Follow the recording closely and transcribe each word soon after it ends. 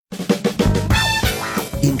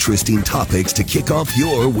interesting topics to kick off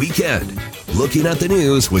your weekend. Looking at the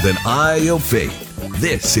news with an eye of faith.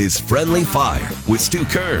 This is Friendly Fire with Stu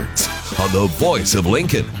Kerns on the voice of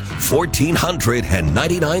Lincoln,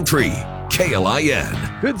 1499.3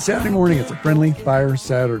 KLIN. Good Saturday morning. It's a Friendly Fire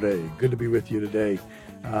Saturday. Good to be with you today.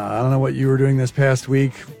 I don't know what you were doing this past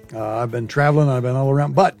week. I've been traveling. I've been all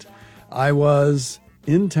around. But I was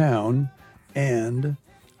in town, and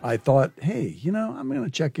I thought, hey, I'm going to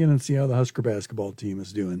check in and see how the Husker basketball team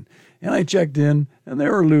is doing. And I checked in, and they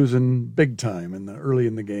were losing big time early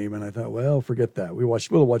in the game. And I thought, well, forget that. We'll watch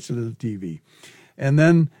it on the TV. And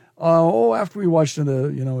then, after we watched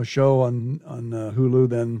a show on Hulu,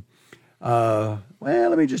 then,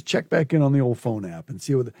 let me just check back in on the old phone app and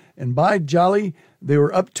see and by jolly, they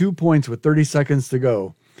were up 2 points with 30 seconds to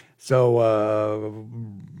go. So,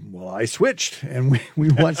 I switched and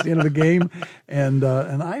we watched the end of the game, and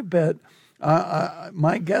I bet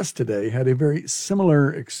my guest today had a very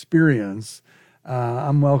similar experience.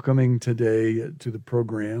 I'm welcoming today to the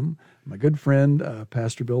program my good friend,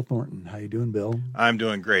 Pastor Bill Thornton. How you doing, Bill? I'm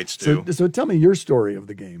doing great, Stu. So tell me your story of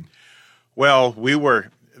the game. Well, we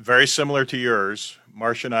were very similar to yours.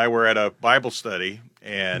 Marcia and I were at a Bible study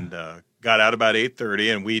and got out about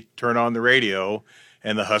 8:30, and we turn on the radio,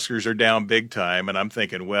 and the Huskers are down big time. And I'm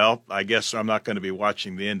thinking, well, I guess I'm not going to be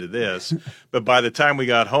watching the end of this. But by the time we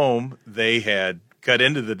got home, they had cut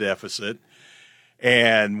into the deficit,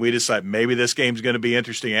 and we decided maybe this game's going to be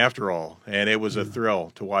interesting after all. And it was a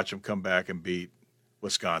thrill to watch them come back and beat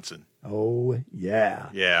Wisconsin. Oh, yeah.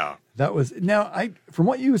 Yeah. That was from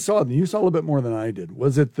what you saw a little bit more than I did.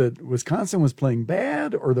 Was it that Wisconsin was playing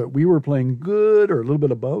bad, or that we were playing good, or a little bit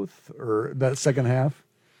of both, or that second half?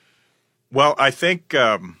 Well, I think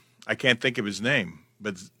I can't think of his name,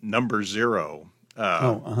 but number 0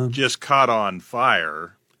 just caught on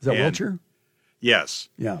fire. Is that Wiltshire? Yes.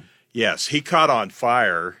 Yeah. Yes, he caught on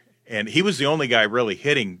fire, and he was the only guy really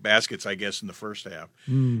hitting baskets, I guess, in the first half.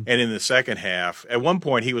 And in the second half, at one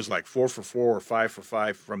point he was like 4 for 4 or 5 for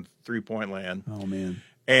 5 from three-point land. Oh, man.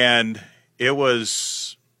 And it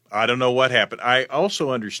was, I don't know what happened. I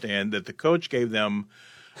also understand that the coach gave them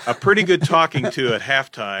a pretty good talking to at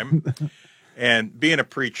halftime. And being a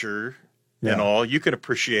preacher and all, you can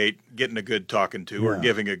appreciate getting a good talking to or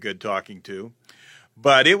giving a good talking to.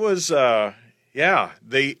 But it was, I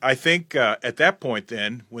think at that point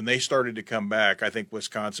then, when they started to come back, I think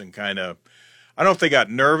Wisconsin kind of, I don't know if they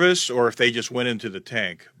got nervous or if they just went into the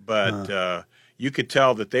tank. But you could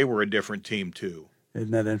tell that they were a different team too.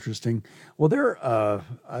 Isn't that interesting? Well,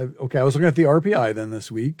 I was looking at the RPI then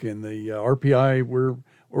this week, and the RPI, we're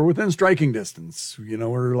within striking distance.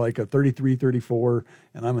 We're like a 33, 34,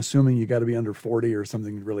 and I'm assuming you got to be under 40 or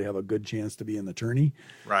something to really have a good chance to be in the tourney.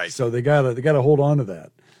 Right. So they gotta hold on to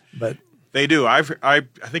that. But they do. I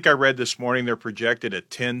think I read this morning they're projected a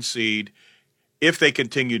 10 seed if they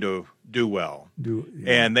continue to do well.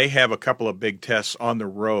 And they have a couple of big tests on the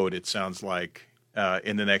road, it sounds like,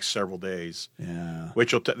 in the next several days. Yeah.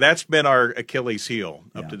 Which that's been our Achilles heel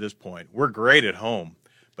up to this point. We're great at home,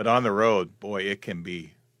 but on the road, boy, it can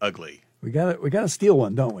be ugly. We got to steal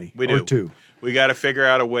one, don't we? We do. Or two. We got to figure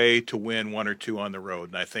out a way to win 1 or 2 on the road,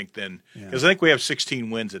 and I think because I think we have 16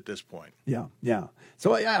 wins at this point. Yeah, yeah.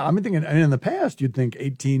 So I'm thinking, in the past you'd think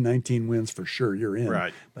 18, 19 wins for sure you're in.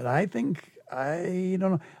 Right. But I think I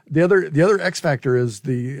don't know. The other X factor is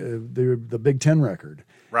the Big Ten record.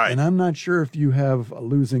 Right. And I'm not sure if you have a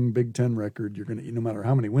losing Big Ten record, you're gonna, no matter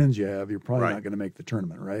how many wins you have, you're probably not going to make the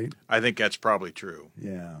tournament, right? I think that's probably true.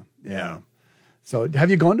 Yeah. So have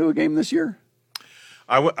you gone to a game this year?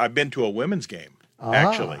 I've been to a women's game,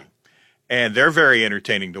 actually. And they're very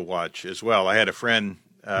entertaining to watch as well. I had a friend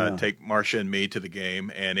take Marcia and me to the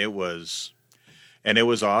game, and it was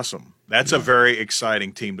awesome. That's a very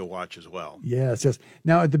exciting team to watch as well. Yes.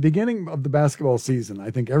 Now, at the beginning of the basketball season, I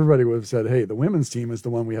think everybody would have said, hey, the women's team is the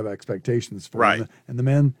one we have expectations for. Right. And the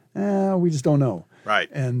men, we just don't know. Right.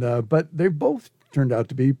 And but they both turned out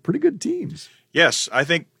to be pretty good teams. Yes, I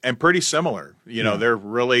think, and pretty similar. They're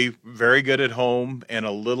really very good at home and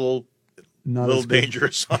a little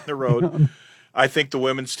dangerous on the road. I think the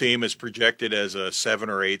women's team is projected as a 7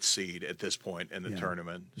 or 8 seed at this point in the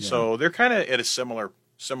tournament. Yeah. So they're kind of at a similar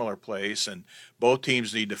place, and both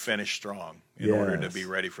teams need to finish strong in order to be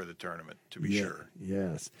ready for the tournament, to be sure.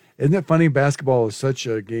 Yes. Isn't it funny? Basketball is such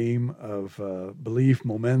a game of belief,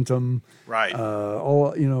 momentum, right?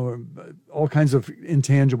 All kinds of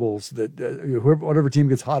intangibles that whatever team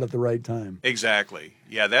gets hot at the right time. Exactly.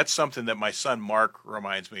 Yeah, that's something that my son Mark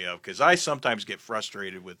reminds me of, because I sometimes get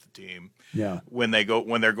frustrated with the team. Yeah. When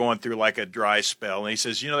they're going through like a dry spell, and he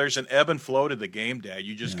says, there's an ebb and flow to the game, Dad.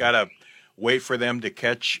 You just gotta wait for them to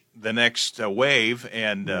catch the next wave,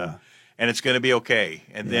 and it's going to be okay.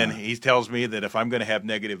 And then he tells me that if I'm going to have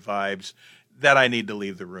negative vibes, that I need to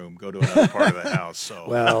leave the room, go to another part of the house. So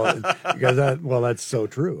that's so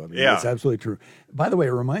true. I mean, Yeah. it's absolutely true. By the way,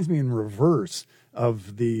 it reminds me in reverse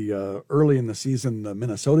of the early in the season, the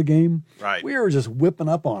Minnesota game. Right. We were just whipping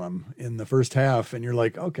up on them in the first half, and you're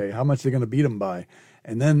like, okay, how much are they going to beat them by?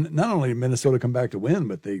 And then not only did Minnesota come back to win,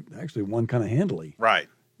 but they actually won kind of handily. Right.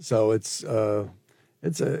 So it's a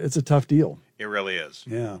tough deal. It really is.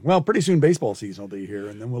 Yeah. Well, pretty soon baseball season will be here,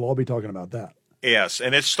 and then we'll all be talking about that. Yes,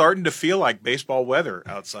 and it's starting to feel like baseball weather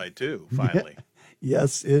outside too, finally.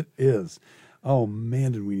 Yes, it is. Oh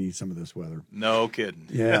man, did we need some of this weather? No kidding.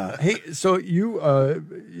 Yeah. Hey, so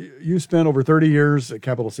you spent over 30 years at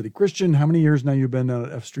Capital City Christian. How many years now you've been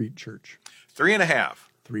at F Street Church? 3.5.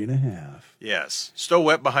 3.5. Yes. Still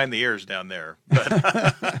wet behind the ears down there.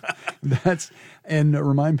 But And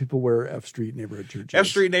remind people where F Street Neighborhood Church is. F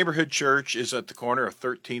Street Neighborhood Church is at the corner of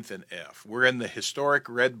 13th and F. We're in the historic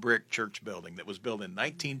red brick church building that was built in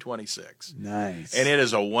 1926. Nice. And it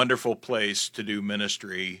is a wonderful place to do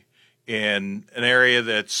ministry in an area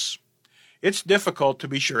it's difficult, to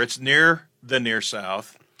be sure. It's near the near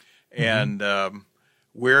south, and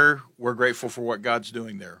we're grateful for what God's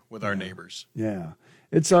doing there with our neighbors. Yeah.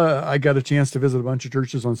 It's I got a chance to visit a bunch of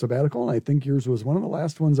churches on sabbatical, and I think yours was one of the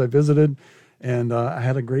last ones I visited, and I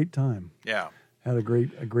had a great time. Yeah. Had a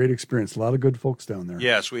great experience. A lot of good folks down there.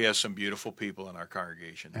 Yes, we have some beautiful people in our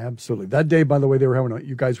congregation. Absolutely. That day, by the way,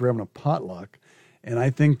 you guys were having a potluck, and I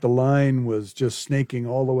think the line was just snaking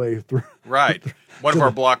all the way through. Right. One of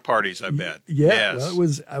our block parties, I bet. Yeah, Yes. it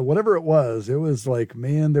was whatever it was. It was like,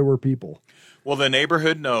 man, there were people. Well, the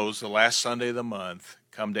neighborhood knows the last Sunday of the month,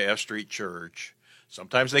 come to F Street Church.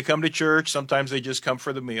 Sometimes they come to church. Sometimes they just come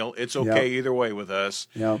for the meal. It's okay either way with us.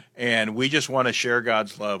 Yeah. And we just want to share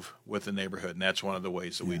God's love with the neighborhood, and that's one of the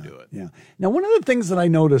ways that we do it. Yeah. Now, one of the things that I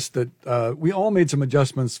noticed that we all made some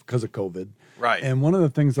adjustments because of COVID. Right. And one of the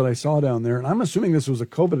things that I saw down there, and I'm assuming this was a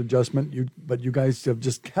COVID adjustment, but you guys have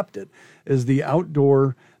just kept it, is the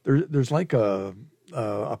outdoor. There's like a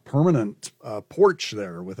permanent porch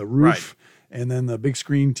there with a roof, and then the big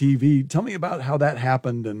screen TV. Tell me about how that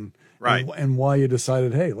happened and why you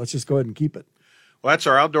decided, hey, let's just go ahead and keep it. Well, that's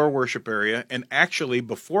our outdoor worship area. And actually,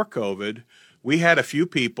 before COVID, we had a few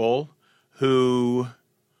people who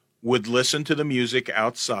would listen to the music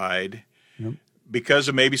outside. Yep. Because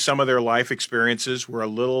of maybe some of their life experiences, were a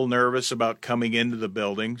little nervous about coming into the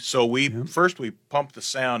building. So we pumped the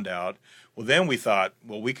sound out. Well, then we thought,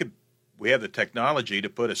 well, we have the technology to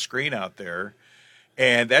put a screen out there.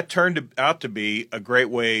 And that turned out to be a great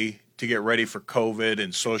way to get ready for COVID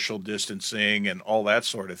and social distancing and all that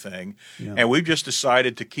sort of thing. Yeah. And we've just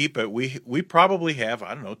decided to keep it. We probably have,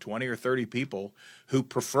 20 or 30 people who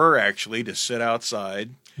prefer actually to sit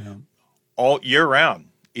outside all year round.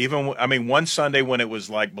 Even, one Sunday when it was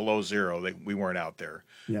like below zero, we weren't out there.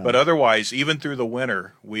 Yeah. But otherwise, even through the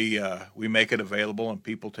winter, we make it available and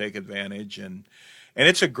people take advantage. And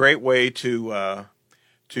it's a great way to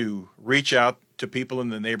reach out to people in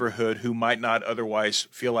the neighborhood who might not otherwise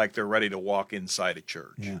feel like they're ready to walk inside a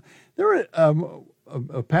church. Yeah. There were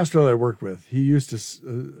a pastor that I worked with. He used to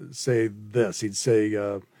say this. He'd say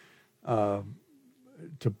to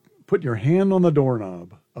put your hand on the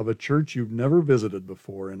doorknob of a church you've never visited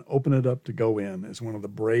before and open it up to go in is one of the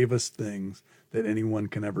bravest things that anyone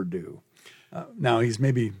can ever do. Now, he's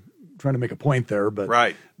maybe trying to make a point there, but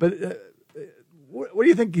But what do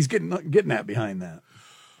you think he's getting at behind that?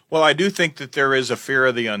 Well, I do think that there is a fear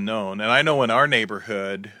of the unknown. And I know in our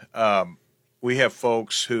neighborhood, we have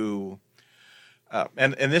folks who,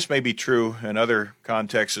 and this may be true in other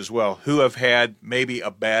contexts as well, who have had maybe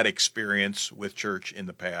a bad experience with church in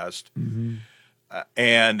the past. Mm-hmm.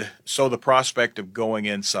 And so the prospect of going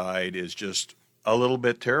inside is just a little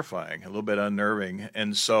bit terrifying, a little bit unnerving.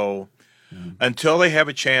 And so until they have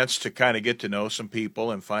a chance to kind of get to know some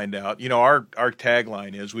people and find out, our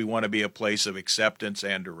tagline is we want to be a place of acceptance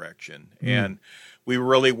and direction. And we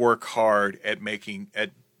really work hard at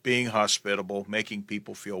being hospitable, making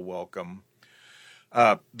people feel welcome.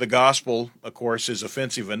 The gospel, of course, is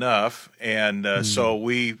offensive enough, and so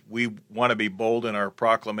we want to be bold in our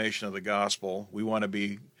proclamation of the gospel. We want to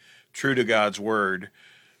be true to God's word,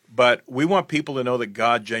 but we want people to know that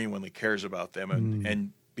God genuinely cares about them,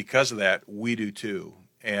 and because of that, we do too.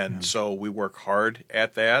 And so we work hard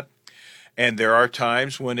at that, and there are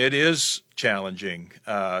times when it is challenging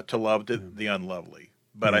to love the unlovely.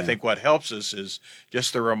 But I think what helps us is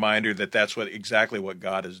just the reminder that that's exactly what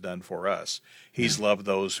God has done for us. He's loved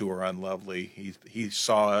those who are unlovely. He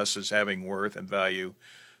saw us as having worth and value.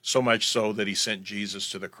 so much so that he sent Jesus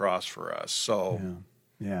to the cross for us. So,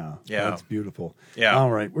 yeah, Yeah. that's beautiful. Yeah.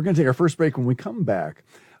 All right, we're going to take our first break. When we come back,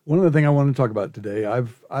 one of the things I want to talk about today,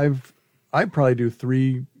 I probably do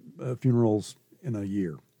 3 funerals in a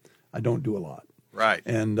year. I don't do a lot. right.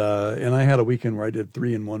 And I had a weekend where I did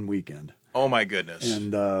 3 in one weekend. Oh, my goodness.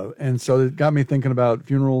 And so it got me thinking about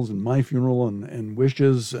funerals and my funeral and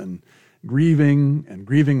wishes and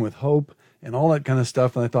grieving with hope and all that kind of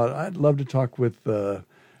stuff. And I thought I'd love to talk with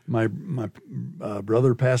my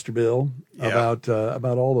brother, Pastor Bill, Yeah.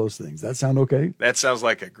 about all those things. That sound okay? That sounds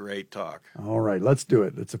like a great talk. All right, let's do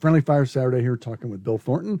it. It's a Friendly Fire Saturday here, talking with Bill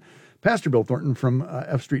Thornton, Pastor Bill Thornton from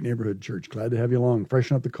F Street Neighborhood Church. Glad to have you along.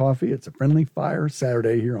 Freshen up the coffee. It's a Friendly Fire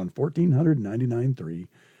Saturday here on 1499.3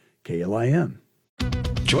 KLIN.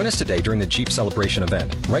 Join us today during the Jeep Celebration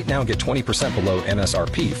event. Right now, get 20% below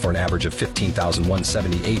MSRP for an average of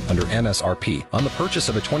 $15,178 under MSRP on the purchase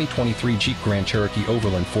of a 2023 Jeep Grand Cherokee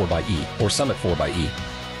Overland 4xE or Summit 4xE.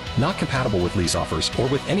 Not compatible with lease offers or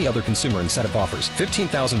with any other consumer incentive offers.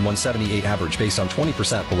 $15,178 average based on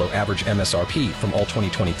 20% below average MSRP from all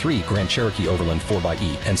 2023 Grand Cherokee Overland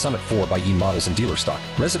 4xE and Summit 4xE models in dealer stock.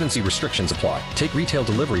 Residency restrictions apply. Take retail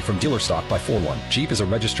delivery from dealer stock by 4/1. Jeep is a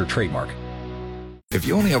registered trademark. If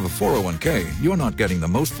you only have a 401k, you're not getting the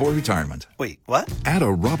most for retirement. Wait, what? Add a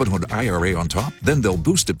Robinhood IRA on top, then they'll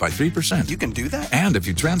boost it by 3%. You can do that? And if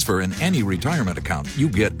you transfer in any retirement account, you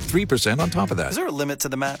get 3% on top of that. Is there a limit to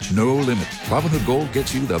the match? No limit. Robinhood Gold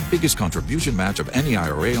gets you the biggest contribution match of any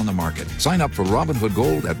IRA on the market. Sign up for Robinhood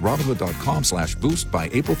Gold at Robinhood.com/boost by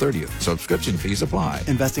April 30th. Subscription fees apply.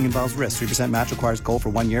 Investing involves risk. 3% match requires gold for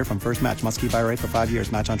 1 year from first match. Must keep IRA for 5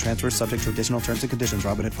 years. Match on transfers subject to additional terms and conditions.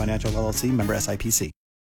 Robinhood Financial LLC, member SIPC.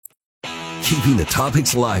 Keeping the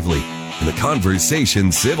topics lively and the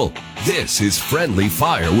conversation civil. This is Friendly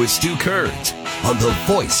Fire with Stu Kerns on the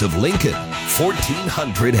voice of Lincoln,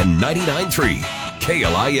 1499.3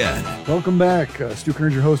 KLIN. Welcome back. Stu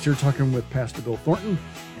Kerns, your host here, talking with Pastor Bill Thornton.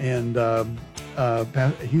 And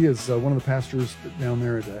he is one of the pastors down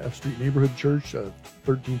there at F Street Neighborhood Church,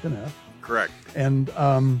 13th and F. Correct. And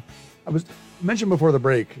I was mentioned before the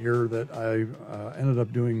break here that I ended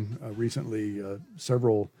up doing recently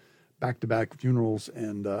several back-to-back funerals.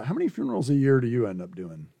 And how many funerals a year do you end up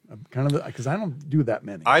doing? Because I don't do that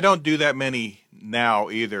many. I don't do that many now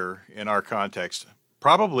either in our context.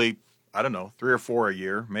 Probably, I don't know, 3 or 4 a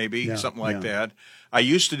year, maybe, something like that. I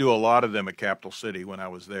used to do a lot of them at Capital City when I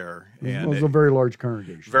was there. It was a very large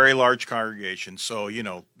congregation. Very large congregation. So,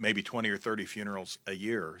 maybe 20 or 30 funerals a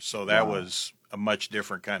year. So that was a much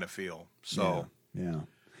different kind of feel. So, yeah.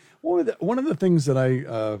 One of the things that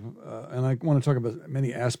and I want to talk about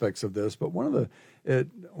many aspects of this, but one of the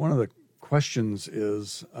questions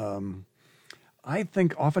is, I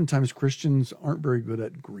think oftentimes Christians aren't very good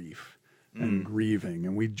at grief and grieving,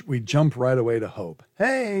 and we jump right away to hope.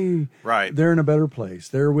 Hey, right. They're in a better place.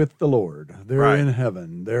 They're with the Lord. They're Right. in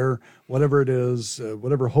heaven. They're whatever it is,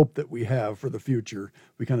 whatever hope that we have for the future.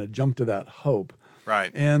 We kind of jump to that hope.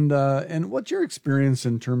 Right. And what's your experience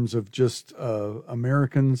in terms of just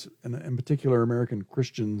Americans, and in particular American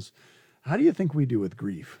Christians? How do you think we do with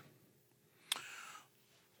grief?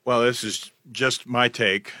 Well, this is just my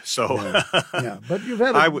take. So Yeah, but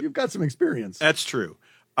you've got some experience. That's true.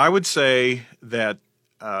 I would say that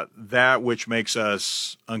that which makes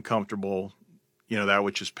us uncomfortable, that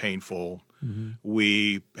which is painful,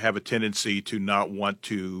 we have a tendency to not want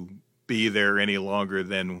to be there any longer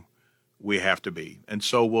than we have to be. And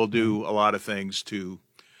so we'll do a lot of things to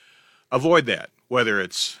avoid that, whether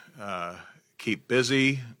it's keep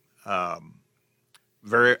busy, a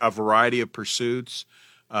variety of pursuits.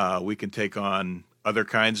 We can take on other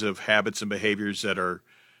kinds of habits and behaviors that are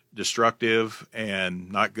destructive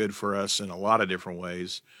and not good for us in a lot of different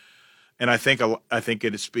ways. And I think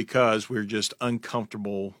it's because we're just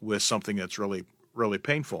uncomfortable with something that's really, really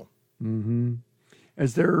painful. Mm-hmm.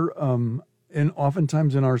 Is there, and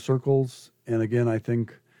oftentimes in our circles, and again, I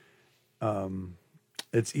think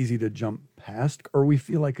it's easy to jump past, or we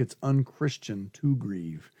feel like it's unchristian to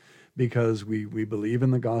grieve because we believe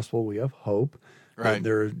in the gospel, we have hope. Right.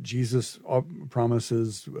 Jesus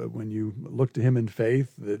promises when you look to him in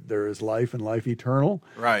faith that there is life and life eternal.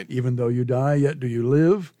 Right. Even though you die, yet do you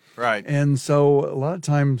live. Right. And so a lot of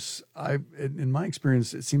times, in my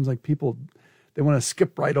experience, it seems like people, they want to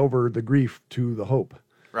skip right over the grief to the hope.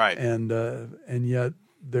 Right. And yet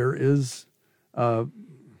there is, I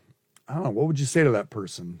don't know, what would you say to that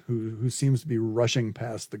person who seems to be rushing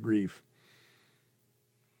past the grief?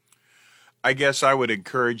 I guess I would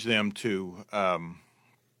encourage them to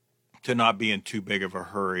not be in too big of a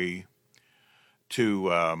hurry.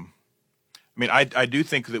 I do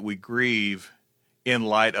think that we grieve in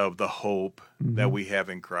light of the hope that we have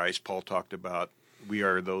in Christ. Paul talked about we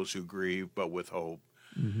are those who grieve, but with hope.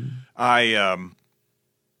 I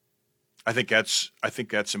think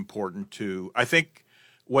that's important too. I think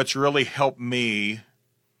what's really helped me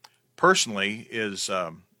personally is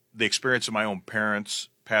the experience of my own parents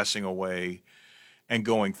passing away and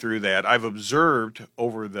going through that. I've observed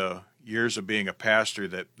over the years of being a pastor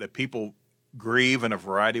that people grieve in a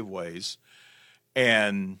variety of ways,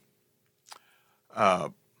 and I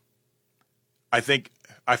think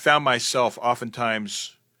I found myself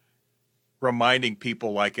oftentimes reminding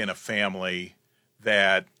people, like in a family,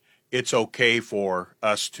 that it's okay for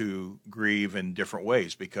us to grieve in different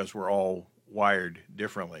ways because we're all wired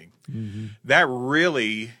differently. That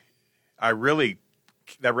really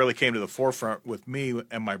came to the forefront with me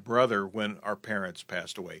and my brother when our parents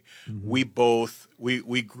passed away. We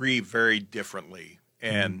grieve very differently,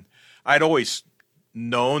 and I'd always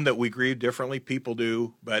known that we grieve differently. People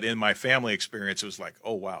do, but in my family experience, it was like,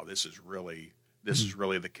 oh wow, this is really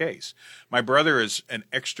the case. My brother is an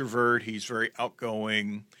extrovert. He's very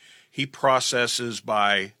outgoing. He processes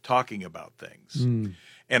by talking about things.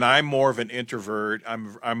 And I'm more of an introvert.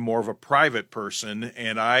 I'm more of a private person,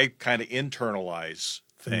 and I kind of internalize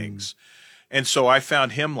things. And so I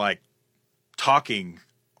found him like talking,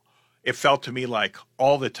 it felt to me like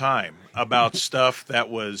all the time about stuff that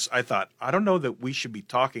was, I thought, I don't know that we should be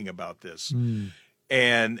talking about this.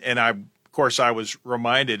 And of course I was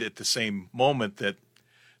reminded at the same moment that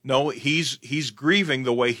no, he's grieving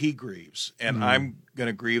the way he grieves, and I'm going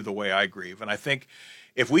to grieve the way I grieve. And I think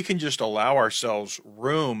if we can just allow ourselves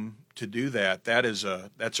room to do that, that's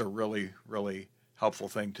a really, really helpful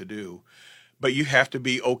thing to do. But you have to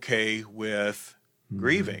be okay with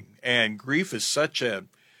grieving. And grief is such a,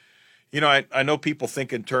 I know people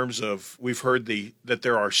think in terms of, we've heard that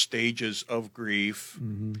there are stages of grief.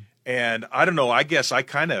 And I don't know, I guess I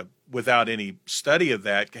kind of, without any study of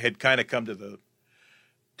that, had kind of come to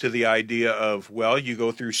the idea of, well, you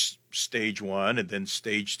go through stage 1 and then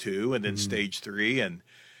stage 2 and then stage 3.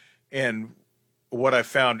 And what I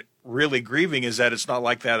found really grieving is that it's not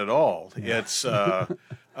like that at all. It's,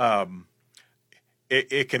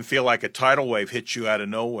 it can feel like a tidal wave hits you out of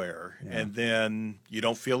nowhere, and then you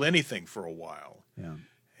don't feel anything for a while.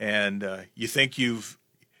 And you think you've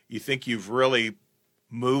really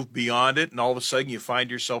moved beyond it, and all of a sudden you find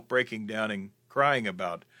yourself breaking down and crying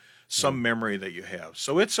about some memory that you have.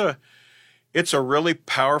 So it's a really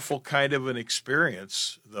powerful kind of an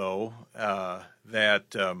experience, though,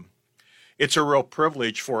 that it's a real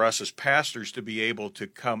privilege for us as pastors to be able to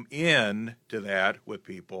come in to that with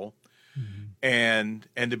people and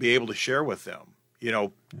to be able to share with them.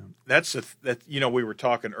 That's we were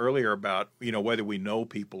talking earlier about, whether we know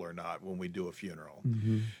people or not when we do a funeral,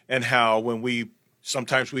 and how when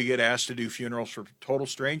sometimes we get asked to do funerals for total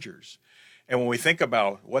strangers. And when we think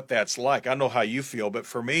about what that's like, I don't know how you feel, but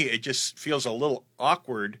for me, it just feels a little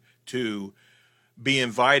awkward to be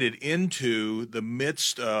invited into the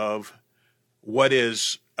midst of what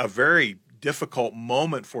is a very difficult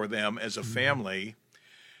moment for them as a family,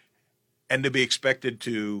 and to be expected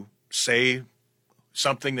to say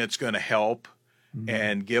something that's going to help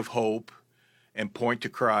and give hope and point to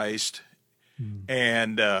Christ,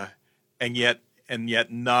 and yet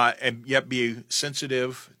be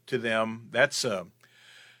sensitive to them. That's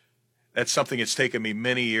something it's taken me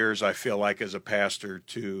many years, I feel like, as a pastor,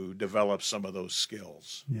 to develop some of those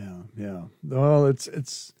skills. Yeah. Well,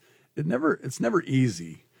 it's never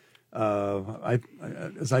easy.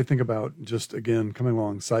 As I think about just, again, coming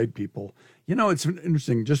alongside people, it's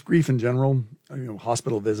interesting, just grief in general,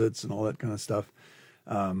 hospital visits and all that kind of stuff.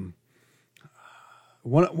 One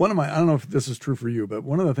of my, I don't know if this is true for you, but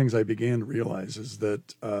one of the things I began to realize is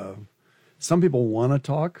that some people want to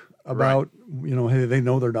talk about, hey, they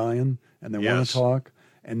know they're dying and they want to talk,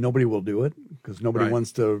 and nobody will do it because nobody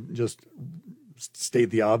wants to just state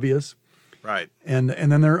the obvious. Right. And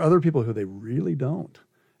then there are other people who they really don't.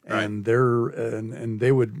 And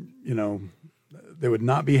they would, they would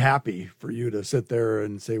not be happy for you to sit there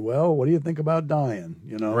and say, well, what do you think about dying?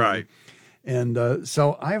 Right. And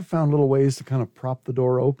so I have found little ways to kind of prop the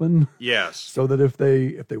door open. Yes. So that if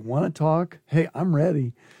they want to talk, hey, I'm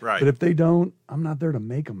ready. Right. But if they don't, I'm not there to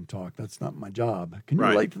make them talk. That's not my job. Can you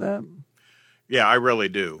relate to that? Yeah, I really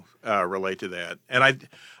do relate to that. And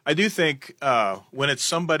I do think when it's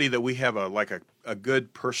somebody that we have a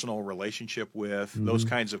good personal relationship with, those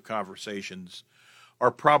kinds of conversations are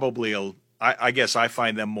probably, I guess I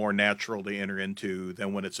find them more natural to enter into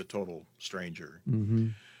than when it's a total stranger.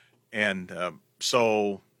 And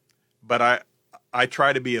but I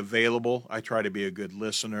try to be available. I try to be a good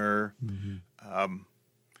listener.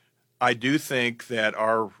 I do think that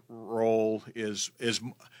our role is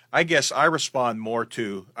I guess I respond more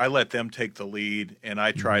to, I let them take the lead and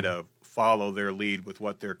I try to follow their lead with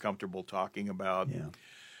what they're comfortable talking about,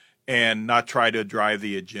 and not try to drive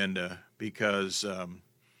the agenda, because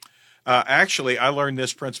actually I learned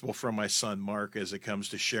this principle from my son Mark as it comes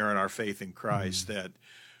to sharing our faith in Christ, that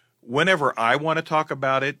whenever I want to talk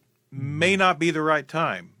about it may not be the right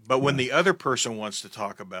time, but when the other person wants to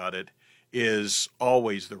talk about it is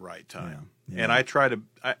always the right time. And I try to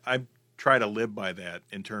live by that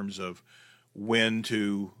in terms of when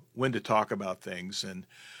to talk about things, and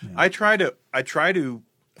I try to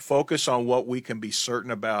focus on what we can be certain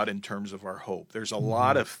about in terms of our hope. There's a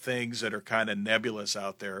lot of things that are kind of nebulous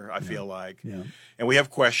out there, I feel like, and we have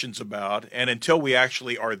questions about, and until we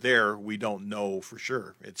actually are there, we don't know for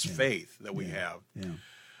sure. It's faith that we have.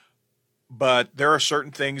 But there are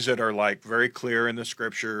certain things that are like very clear in the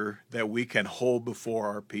Scripture that we can hold before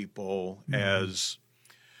our people as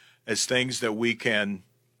things that we can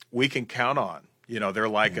count on. You know, they're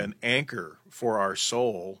like an anchor for our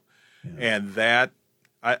soul, and that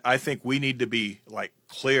I think we need to be like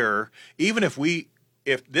clear. Even if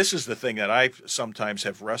this is the thing that I sometimes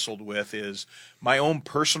have wrestled with, is my own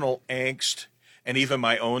personal angst and even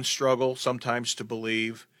my own struggle sometimes to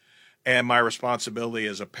believe. And my responsibility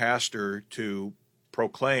as a pastor to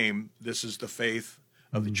proclaim this is the faith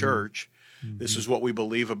of the church. This is what we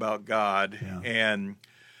believe about God. And,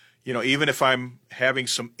 you know, even if I'm having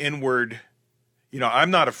some inward, you know, I'm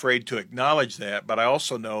not afraid to acknowledge that, but I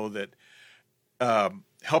also know that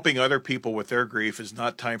helping other people with their grief is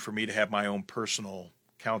not time for me to have my own personal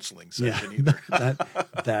counseling session either.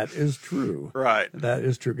 That is true. Right. That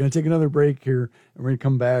is true. Going to take another break here, and we're going to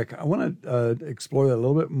come back. I want to explore that a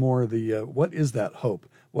little bit more. What is that hope?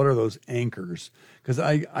 What are those anchors? Because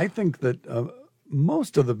I think that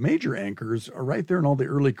most of the major anchors are right there in all the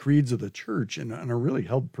early creeds of the church, and are really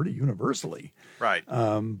held pretty universally. Right.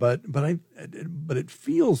 But it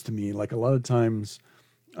feels to me like a lot of times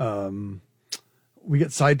we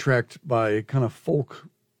get sidetracked by kind of folk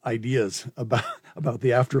ideas about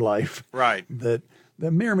the afterlife, right? That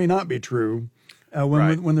may or may not be true.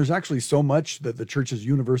 When there's actually so much that the church has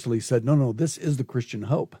universally said, no, this is the Christian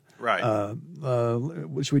hope. Right.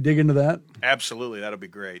 Should we dig into that? Absolutely, that'll be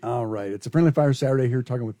great. All right. It's a Friendly Fire Saturday here,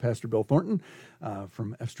 talking with Pastor Bill Thornton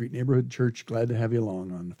from F Street Neighborhood Church. Glad to have you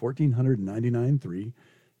along on 1499.3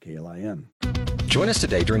 KLIN. Join us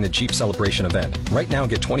today during the Jeep Celebration event. Right now,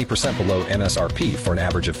 get 20% below MSRP for an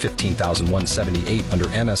average of $15,178 under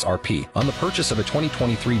MSRP on the purchase of a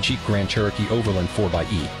 2023 Jeep Grand Cherokee Overland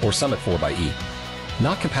 4xE or Summit 4xE.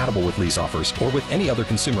 Not compatible with lease offers or with any other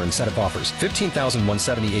consumer incentive offers.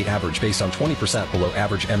 $15,178 average based on 20% below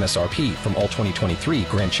average MSRP from all 2023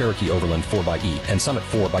 Grand Cherokee Overland 4xE and Summit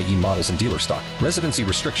 4xE models in dealer stock. Residency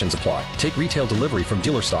restrictions apply. Take retail delivery from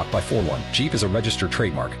dealer stock by 4/1. Jeep is a registered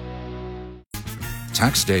trademark.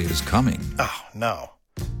 Tax day is coming. Oh, no.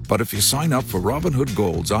 But if you sign up for Robinhood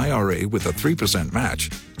Gold's IRA with a 3% match,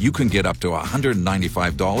 you can get up to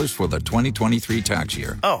 $195 for the 2023 tax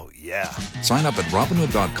year. Oh, yeah. Sign up at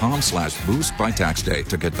Robinhood.com/boost by tax day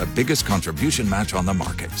to get the biggest contribution match on the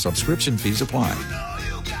market. Subscription fees apply.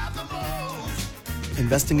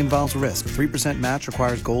 Investing involves risk. 3% match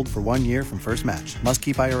requires gold for 1 year from first match. Must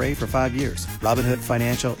keep IRA for 5 years. Robinhood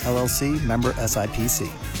Financial, LLC, member SIPC.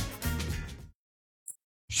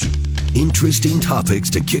 Interesting topics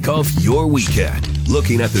to kick off your weekend.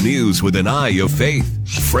 Looking at the news with an eye of faith.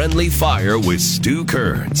 Friendly Fire with Stu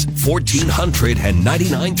Kerns.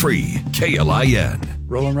 1499.3 KLIN.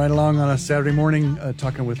 Rolling right along on a Saturday morning,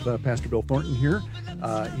 talking with Pastor Bill Thornton here.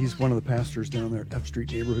 He's one of the pastors down there at F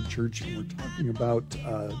Street Neighborhood Church, and we're talking about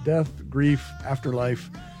death, grief, afterlife,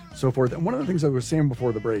 so forth. And one of the things I was saying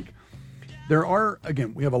before the break, there are,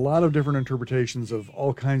 again, we have a lot of different interpretations of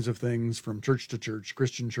all kinds of things from church to church,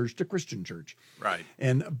 Christian church to Christian church. Right.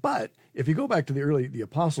 But if you go back to the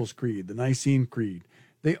Apostles' Creed, the Nicene Creed,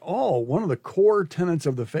 one of the core tenets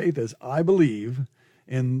of the faith is, I believe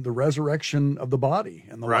in the resurrection of the body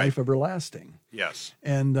and the life everlasting. Yes.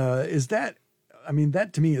 And that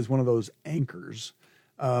to me is one of those anchors.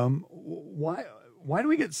 Why do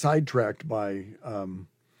we get sidetracked by,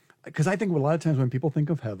 because I think a lot of times when people think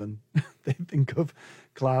of heaven, they think of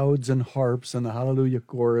clouds and harps and the Hallelujah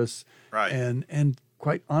chorus. Right. And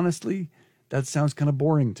quite honestly, that sounds kind of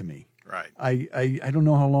boring to me. Right. I don't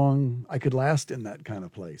know how long I could last in that kind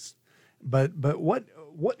of place. But what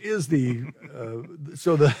is the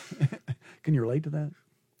can you relate to that?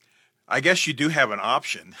 I guess you do have an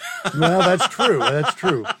option. Well, that's true. That's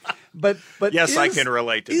true. But yes, I can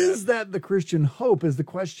relate to that. Is that the Christian hope is the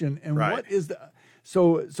question, and what is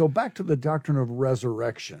So back to the doctrine of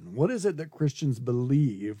resurrection. What is it that Christians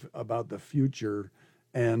believe about the future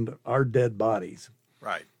and our dead bodies?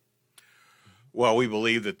 Right. Well, we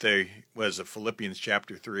believe that Philippians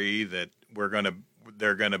chapter 3, that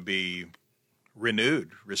they're going to be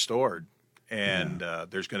renewed, restored, and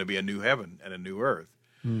there's going to be a new heaven and a new earth.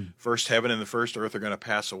 First heaven and the first earth are going to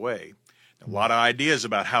pass away. A lot of ideas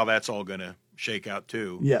about how that's all going to shake out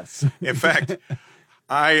too. Yes. In fact,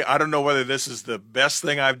 I don't know whether this is the best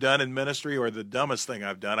thing I've done in ministry or the dumbest thing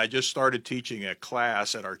I've done. I just started teaching a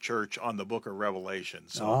class at our church on the book of Revelation.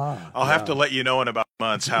 So I'll have to let you know in about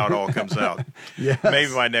months how it all comes out. Yes.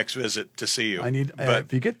 Maybe my next visit to see you. I need, but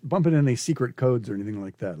if you get bumping in any secret codes or anything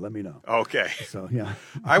like that, let me know. Okay. So, yeah.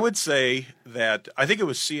 I would say that I think it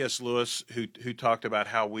was C.S. Lewis who talked about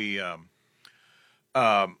how we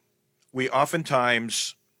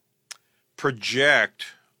oftentimes project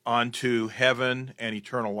onto heaven and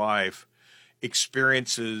eternal life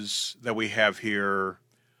experiences that we have here,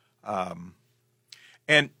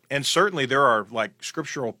 and certainly there are like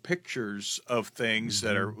scriptural pictures of things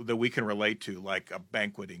that we can relate to, like a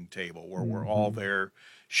banqueting table where we're all there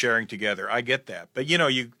sharing together. I get that, but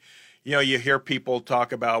you hear people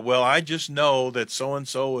talk about, well, I just know that so and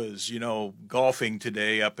so is golfing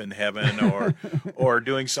today up in heaven or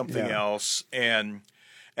doing something else, and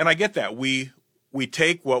I get that. We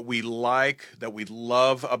take what we like, that we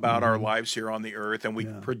love about our lives here on the earth, and we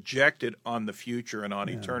project it on the future and on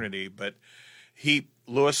eternity. But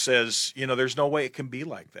Lewis says, there's no way it can be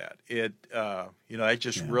like that. It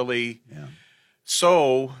just really. Yeah.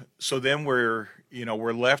 So then we're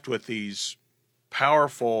left with these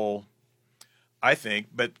powerful, I think,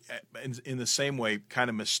 but in the same way, kind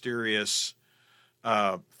of mysterious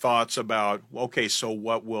thoughts about, okay, so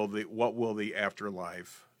what will the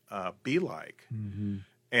afterlife be like?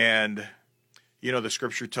 And the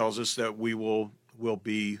scripture tells us that we will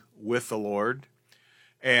be with the Lord,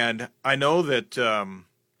 and I know that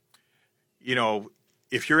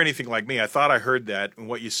if you're anything like me, I thought I heard that in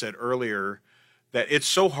what you said earlier, that it's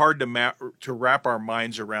so hard to wrap our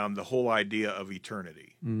minds around the whole idea of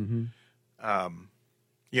eternity.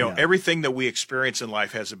 Everything that we experience in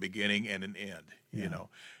life has a beginning and an end.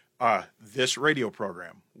 This radio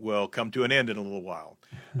program will come to an end in a little while.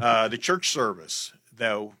 The church service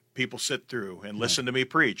that people sit through and listen to me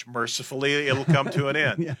preach, mercifully, it'll come to an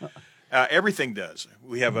end. Everything does.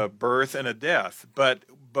 We have a birth and a death. But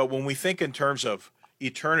when we think in terms of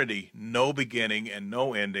eternity, no beginning and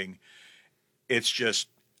no ending, it's just,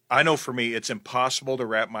 I know for me, it's impossible to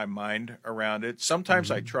wrap my mind around it. Sometimes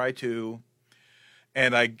I try to,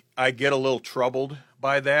 and I get a little troubled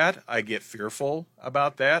by that. I get fearful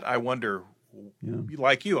about that. I wonder,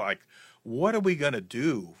 like what are we going to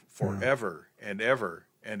do forever and ever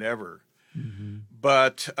and ever?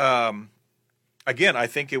 But again, I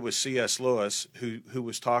think it was C.S. Lewis who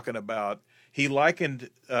was talking about, he likened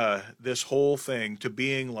this whole thing to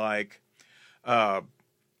being like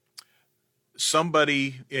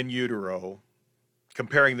somebody in utero,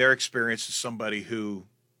 comparing their experience to somebody who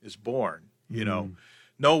is born.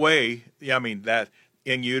 No way. I mean, that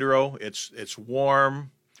in utero, it's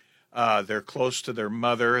warm. They're close to their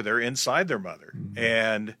mother. They're inside their mother,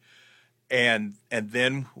 and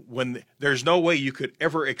then when there's no way you could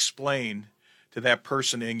ever explain to that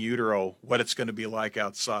person in utero what it's going to be like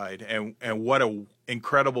outside, and what a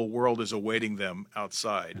incredible world is awaiting them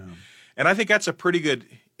outside. And I think that's a pretty good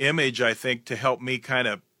image, I think, to help me kind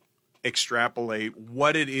of extrapolate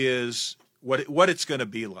what it is, what it's going to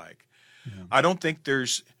be like. I don't think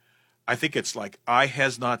I think it's like eye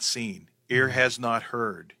has not seen, ear has not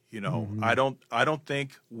heard. I don't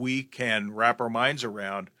think we can wrap our minds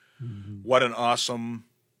around what an awesome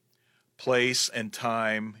place and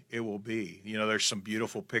time it will be. There's some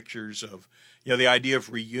beautiful pictures of, the idea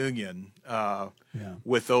of reunion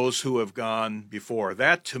with those who have gone before.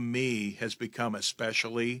 That to me has become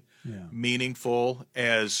especially meaningful,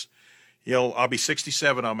 as I'll be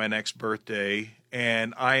 67 on my next birthday,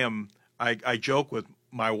 and I joke with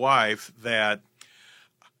my wife that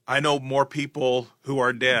I know more people who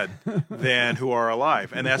are dead than who are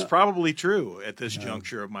alive, and that's probably true at this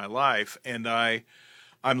juncture of my life. And I'm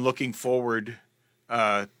looking forward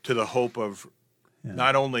to the hope of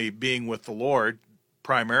not only being with the Lord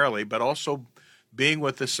primarily, but also being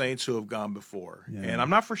with the saints who have gone before. And I'm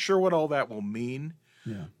not for sure what all that will mean,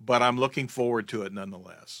 but I'm looking forward to it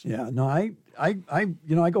nonetheless. No, I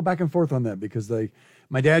go back and forth on that, because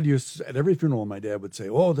my dad used, at every funeral, my dad would say,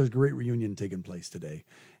 "Oh, there's a great reunion taking place today,"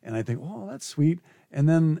 and I think, "Oh, that's sweet." And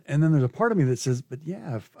then there's a part of me that says, "But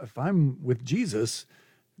yeah, if I'm with Jesus,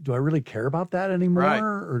 do I really care about that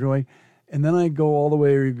anymore, or do I?" And then I go all the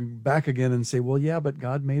way back again and say, well, yeah, but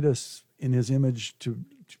God made us in his image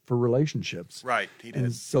for relationships. Right, he did.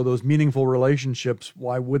 And so those meaningful relationships,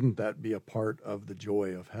 why wouldn't that be a part of the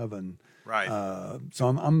joy of heaven? Right. So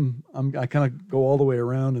I kind of go all the way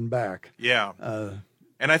around and back. Yeah.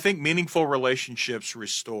 And I think meaningful relationships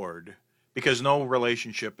restored, because no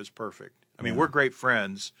relationship is perfect. I mean, we're great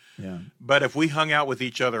friends. Yeah. But if we hung out with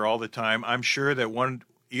each other all the time, I'm sure that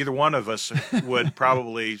either one of us would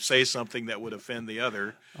probably say something that would offend the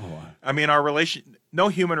other. I mean, no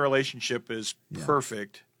human relationship is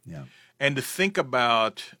perfect. Yeah. And to think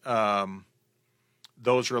about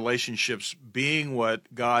those relationships being what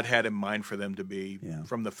God had in mind for them to be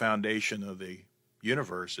from the foundation of the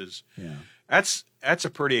universe that's a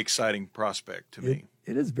pretty exciting prospect to me.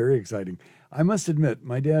 It is very exciting. I must admit,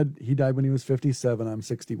 my dad, he died when he was 57. I'm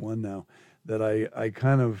 61 now. That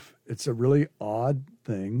it's a really odd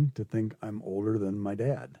thing to think I'm older than my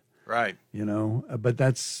dad. Right. But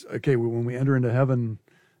that's okay. When we enter into heaven,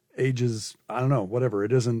 ages, I don't know, whatever. It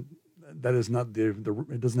doesn't have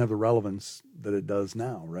the relevance that it does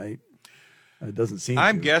now, right? It doesn't seem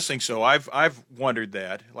I'm guessing so. I've wondered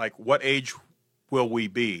that. Like, what age will we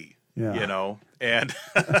be? Yeah. And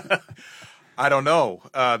I don't know.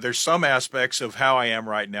 There's some aspects of how I am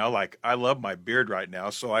right now. Like, I love my beard right now,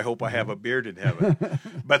 so I hope I have a beard in heaven.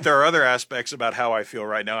 But there are other aspects about how I feel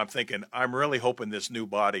right now. I'm thinking, I'm really hoping this new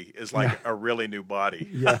body is like a really new body.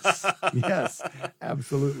 Yes,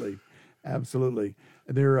 absolutely.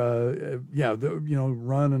 They're,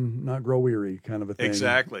 run and not grow weary kind of a thing.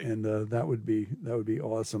 Exactly. And that would be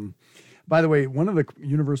awesome. By the way, one of the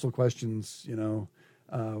universal questions,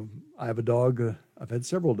 I have a dog. I've had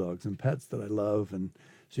several dogs and pets that I love. And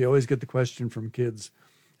so you always get the question from kids,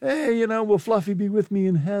 hey, will Fluffy be with me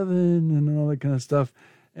in heaven and all that kind of stuff.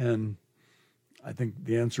 And I think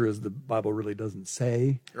the answer is the Bible really doesn't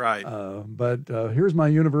say. Right. But here's my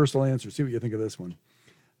universal answer. See what you think of this one.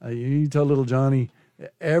 You tell little Johnny,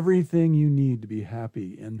 everything you need to be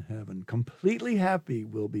happy in heaven, completely happy,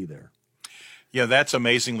 will be there. Yeah, that's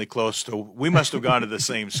amazingly close to. We must have gone to the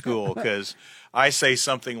same school, because I say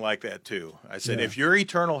something like that too. I said, if your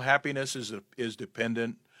eternal happiness is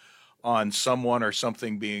dependent on someone or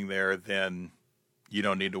something being there, then you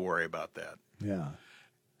don't need to worry about that. Yeah.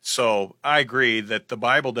 So I agree that the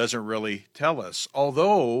Bible doesn't really tell us.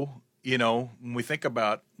 Although, when we think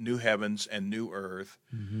about new heavens and new earth,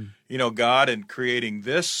 God, in creating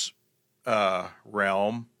this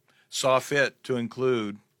realm, saw fit to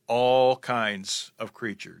include all kinds of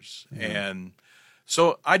creatures. And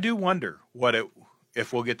so I do wonder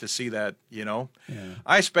if we'll get to see that,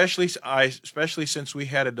 I especially since we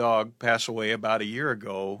had a dog pass away about a year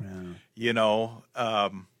ago, it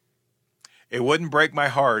wouldn't break my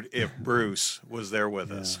heart if Bruce was there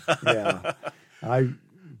with us. Yeah.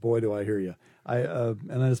 Boy, do I hear you.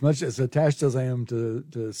 And as much as attached as I am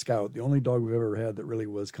to Scout, the only dog we've ever had that really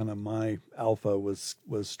was kind of my alpha was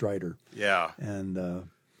Strider. Yeah. And,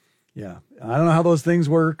 I don't know how those things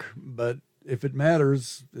work, but if it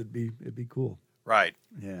matters, it'd be cool. Right.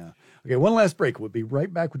 Yeah. Okay. One last break. We'll be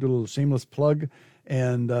right back with a little shameless plug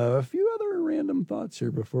and a few other random thoughts here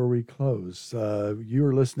before we close. You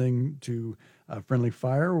are listening to Friendly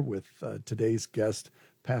Fire with today's guest,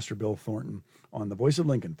 Pastor Bill Thornton, on the Voice of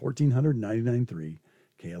Lincoln, 1499.3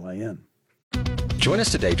 KLIN. Join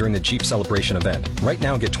us today during the Jeep Celebration event. Right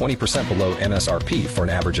now, get 20% below MSRP for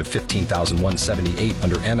an average of $15,178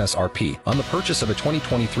 under MSRP on the purchase of a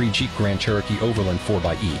 2023 Jeep Grand Cherokee Overland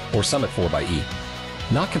 4xE or Summit 4xE.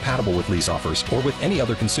 Not compatible with lease offers or with any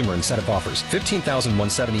other consumer incentive offers.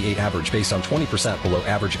 $15,178 average based on 20% below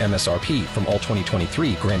average MSRP from all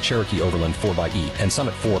 2023 Grand Cherokee Overland 4xE and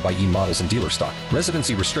Summit 4xE models in dealer stock.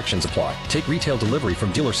 Residency restrictions apply. Take retail delivery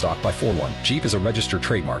from dealer stock by 4/1. Jeep is a registered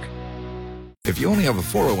trademark. If you only have a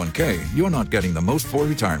 401k, you're not getting the most for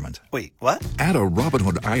retirement. Wait, what? Add a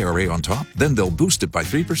Robinhood IRA on top, then they'll boost it by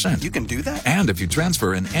 3%. You can do that? And if you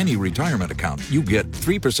transfer in any retirement account, you get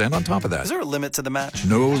 3% on top of that. Is there a limit to the match?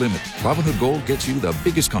 No limit. Robinhood Gold gets you the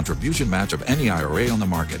biggest contribution match of any IRA on the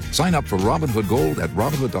market. Sign up for Robinhood Gold at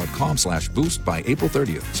Robinhood.com/boost by April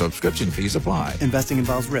 30th. Subscription fees apply. Investing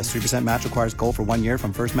involves risk. 3% match requires gold for 1 year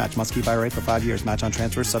from first match. Must keep IRA for 5 years. Match on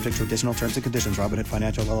transfers subject to additional terms and conditions. Robinhood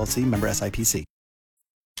Financial LLC, member SIPC.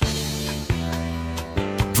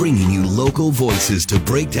 Bringing you local voices to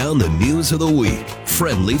break down the news of the week.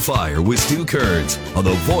 Friendly Fire with Stu Kerns on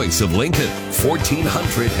the Voice of Lincoln,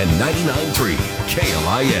 1499.3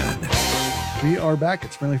 KLIN. We are back.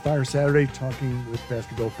 It's Friendly Fire Saturday, talking with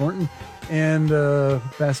Pastor Bill Thornton. And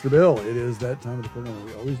Pastor Bill, it is that time of the program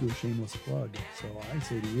where we always do a shameless plug. So I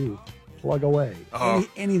say to you, plug away. Oh.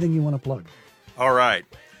 Anything you want to plug. All right.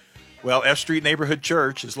 Well, F Street Neighborhood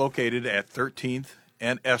Church is located at 13th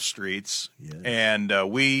and F Streets, Yes. and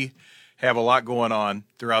we have a lot going on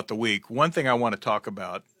throughout the week. One thing I want to talk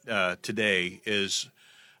about today is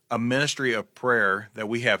a ministry of prayer that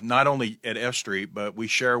we have not only at F Street, but we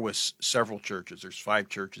share with several churches. There's 5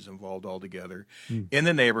 churches involved altogether in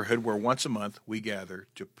the neighborhood, where once a month we gather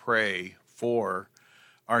to pray for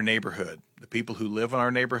our neighborhood, the people who live in our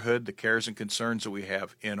neighborhood, the cares and concerns that we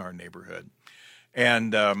have in our neighborhood.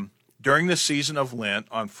 And during the season of Lent,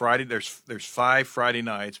 on Friday, there's 5 Friday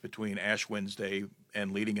nights between Ash Wednesday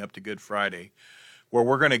and leading up to Good Friday, where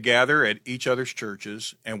we're going to gather at each other's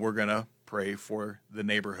churches, and we're going to pray for the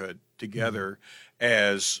neighborhood together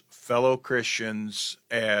as fellow Christians,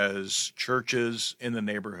 as churches in the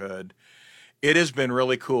neighborhood. It has been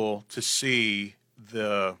really cool to see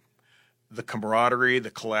the camaraderie, the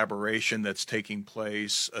collaboration that's taking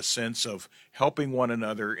place, a sense of helping one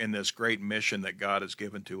another in this great mission that God has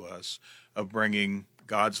given to us of bringing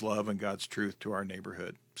God's love and God's truth to our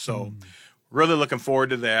neighborhood. So really looking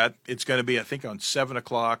forward to that. It's going to be, I think, on 7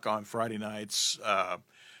 o'clock on Friday nights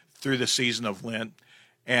through the season of Lent.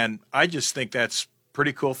 And I just think that's a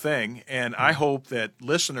pretty cool thing. And I hope that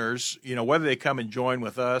listeners, whether they come and join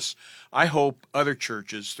with us, I hope other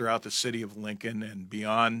churches throughout the city of Lincoln and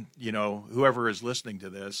beyond, whoever is listening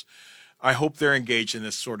to this, I hope they're engaged in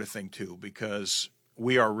this sort of thing too, because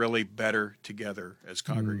we are really better together as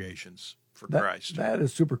congregations for Christ. That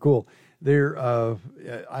is super cool. I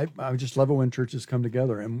just love it when churches come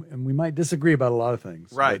together, and we might disagree about a lot of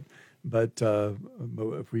things. Right. But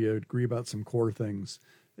if we agree about some core things,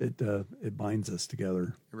 it binds us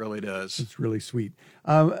together. It really does. It's really sweet.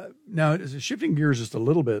 Now, shifting gears just a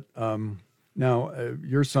little bit.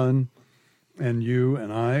 Your son and you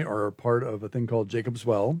and I are a part of a thing called Jacob's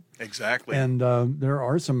Well. Exactly. And there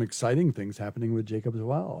are some exciting things happening with Jacob's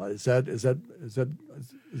Well. Is it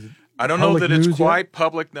I don't know that it's quite yet?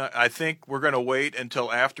 public. No, I think we're going to wait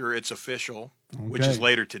until after it's official, which is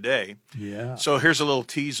later today. Yeah. So here's a little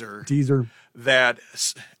teaser. That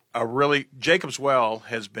Jacob's Well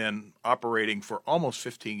has been operating for almost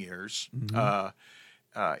 15 years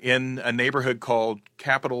in a neighborhood called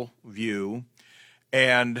Capitol View,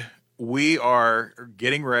 and we are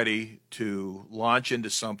getting ready to launch into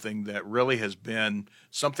something that really has been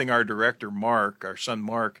something our director Mark, our son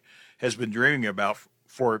Mark, has been dreaming about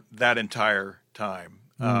for that entire time.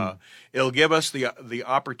 It'll give us the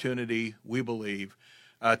opportunity, we believe,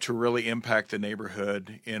 to really impact the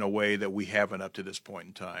neighborhood in a way that we haven't up to this point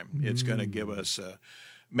in time. It's going to give us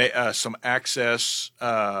some access,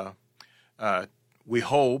 we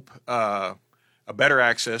hope, a better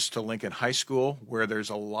access to Lincoln High School, where there's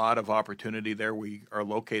a lot of opportunity there. We are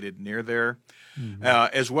located near there,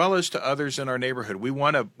 as well as to others in our neighborhood. We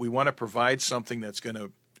want to provide something that's going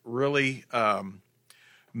to really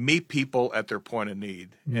meet people at their point of need.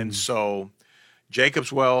 And so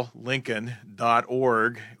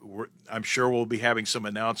jacobswelllincoln.org, I'm sure we'll be having some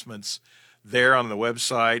announcements there on the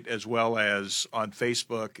website as well as on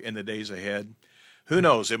Facebook in the days ahead. Who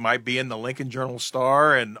knows? It might be in the Lincoln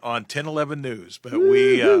Journal-Star and on 1011 News. But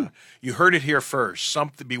you heard it here first.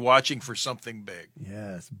 Be watching for something big.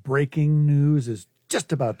 Yes, breaking news is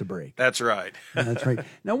just about to break. That's right. That's right.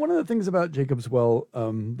 Now, one of the things about Jacob's Well,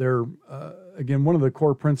 again, one of the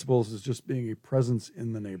core principles is just being a presence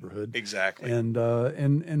in the neighborhood. Exactly. And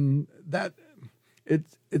that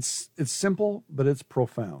it's simple, but it's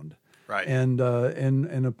profound. Right. And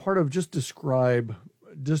a part of just describe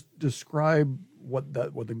what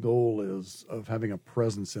the goal is of having a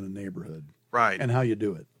presence in a neighborhood. Right. And how you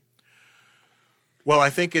do it. Well, I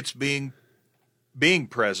think it's being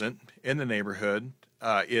present in the neighborhood.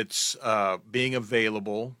 It's being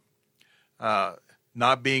available,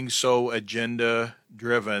 not being so agenda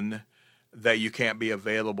driven that you can't be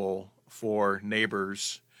available for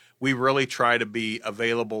neighbors. We really try to be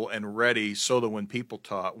available and ready so that when people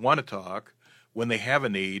want to talk, when they have a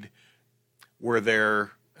need, we're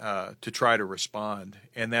there to try to respond.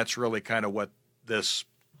 And that's really kind of what this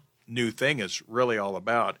new thing is really all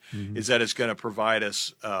about, is that it's going to provide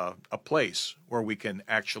us a place where we can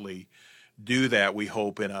actually do that, we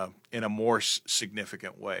hope, in a more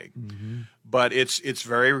significant way. But it's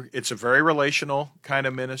a very relational kind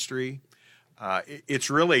of ministry. It's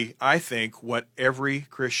really, I think, what every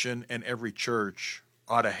Christian and every church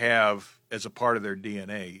ought to have as a part of their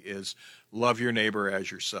DNA is love your neighbor as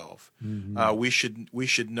yourself. We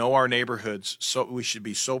should know our neighborhoods, so we should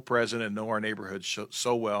be so present and know our neighborhoods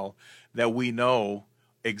so well that we know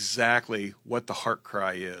exactly what the heart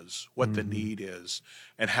cry is, what the need is,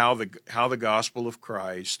 and how the gospel of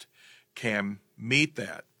Christ can meet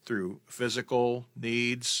that through physical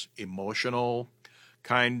needs, emotional,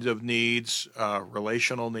 kind of needs,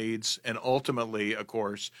 relational needs, and ultimately, of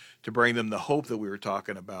course, to bring them the hope that we were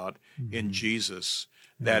talking about in Jesus,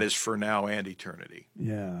 that is for now and eternity.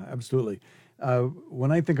 Yeah, absolutely.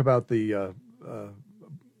 When I think about the,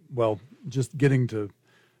 just getting to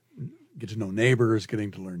know neighbors,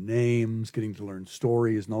 getting to learn names, getting to learn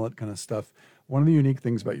stories and all that kind of stuff, one of the unique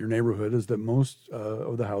things about your neighborhood is that most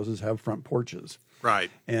of the houses have front porches.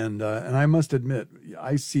 Right. And I must admit,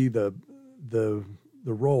 I see the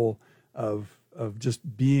role of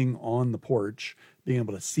just being on the porch, being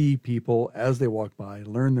able to see people as they walk by,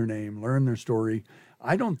 learn their name, learn their story.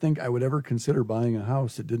 I don't think I would ever consider buying a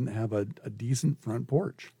house that didn't have a decent front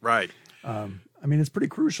porch. Right. It's pretty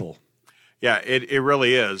crucial. Yeah, it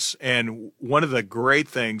really is. And one of the great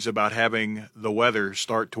things about having the weather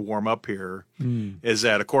start to warm up here is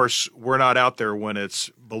that, of course, we're not out there when it's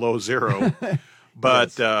below zero.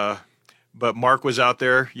 But yes. But Mark was out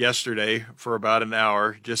there yesterday for about an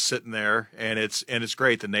hour, just sitting there, and it's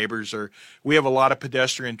great. The neighbors we have a lot of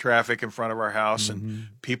pedestrian traffic in front of our house, and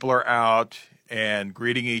people are out and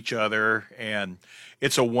greeting each other, and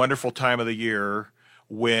it's a wonderful time of the year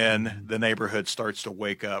when the neighborhood starts to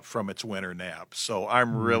wake up from its winter nap. So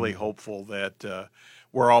I'm really hopeful that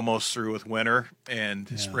we're almost through with winter,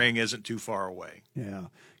 and spring isn't too far away. Yeah.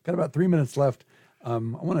 Got about 3 minutes left. I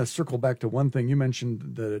want to circle back to one thing. You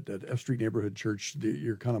mentioned that at F Street Neighborhood Church,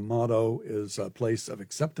 your kind of motto is a place of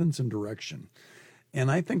acceptance and direction.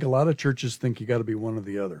 And I think a lot of churches think you got to be one or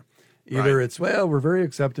the other. Either it's, we're very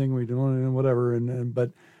accepting, we don't whatever,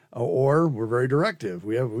 or we're very directive.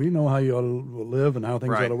 We know how you ought to live and how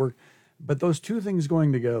things ought to work. But those two things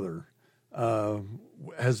going together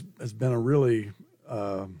has been a really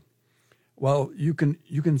you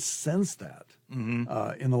can sense that in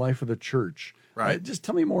the life of the church. Right. Just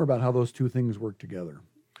tell me more about how those two things work together.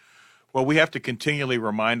 Well, we have to continually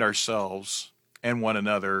remind ourselves and one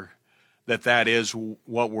another that is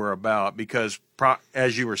what we're about, because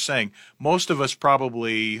as you were saying, most of us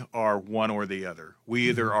probably are one or the other. We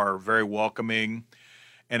either are very welcoming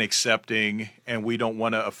and accepting, and we don't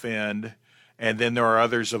want to offend, and then there are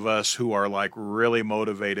others of us who are like really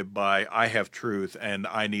motivated by, I have truth and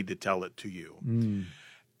I need to tell it to you.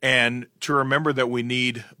 And to remember that we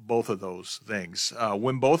need both of those things.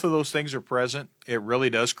 When both of those things are present, it really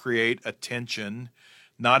does create a tension,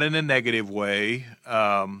 not in a negative way,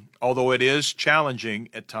 although it is challenging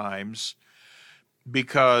at times,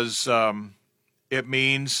 because it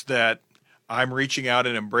means that I'm reaching out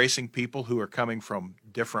and embracing people who are coming from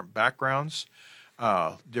different backgrounds,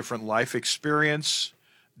 different life experience,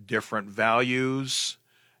 different values.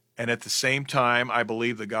 And at the same time, I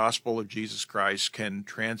believe the gospel of Jesus Christ can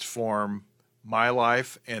transform my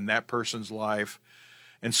life and that person's life.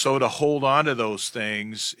 And so to hold on to those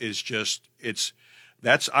things is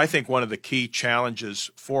that's, I think, one of the key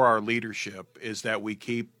challenges for our leadership, is that we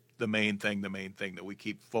keep the main thing, that we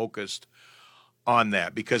keep focused on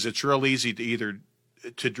that, because it's real easy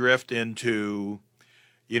to drift into,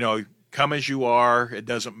 come as you are, it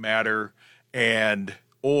doesn't matter,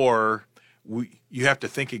 or you have to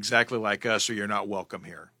think exactly like us or you're not welcome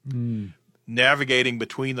here. Navigating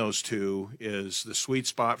between those two is the sweet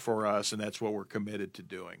spot for us, and that's what we're committed to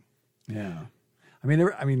doing. Yeah.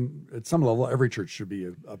 At some level, every church should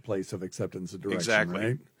be a place of acceptance and direction, exactly.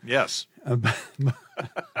 Right? Yes.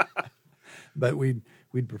 But we'd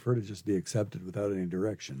prefer to just be accepted without any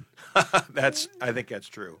direction. I think that's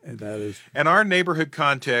true. And that is. And our neighborhood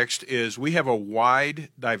context is, we have a wide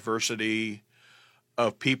diversity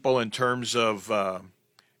of people in terms of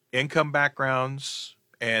income backgrounds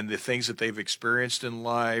and the things that they've experienced in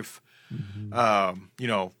life.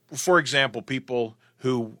 For example, people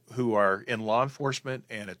who are in law enforcement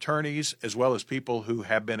and attorneys, as well as people who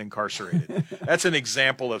have been incarcerated. That's an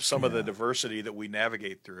example of some of the diversity that we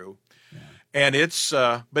navigate through. Yeah.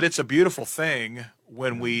 And but it's a beautiful thing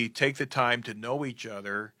when we take the time to know each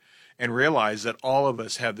other and realize that all of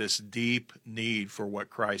us have this deep need for what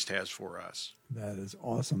Christ has for us. That is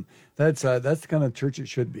awesome. That's the kind of church it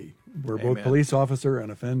should be, where Amen. Both police officer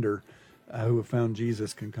and offender who have found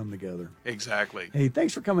Jesus can come together. Exactly. Hey,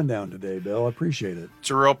 thanks for coming down today, Bill. I appreciate it. It's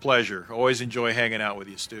a real pleasure. Always enjoy hanging out with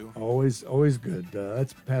you, Stu. Always good.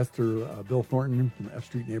 That's Pastor Bill Thornton from F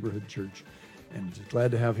Street Neighborhood Church. And just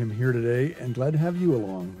glad to have him here today, and glad to have you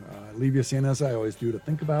along. I leave you saying, as I always do, to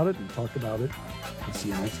think about it and talk about it. We'll see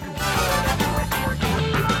you next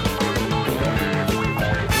week.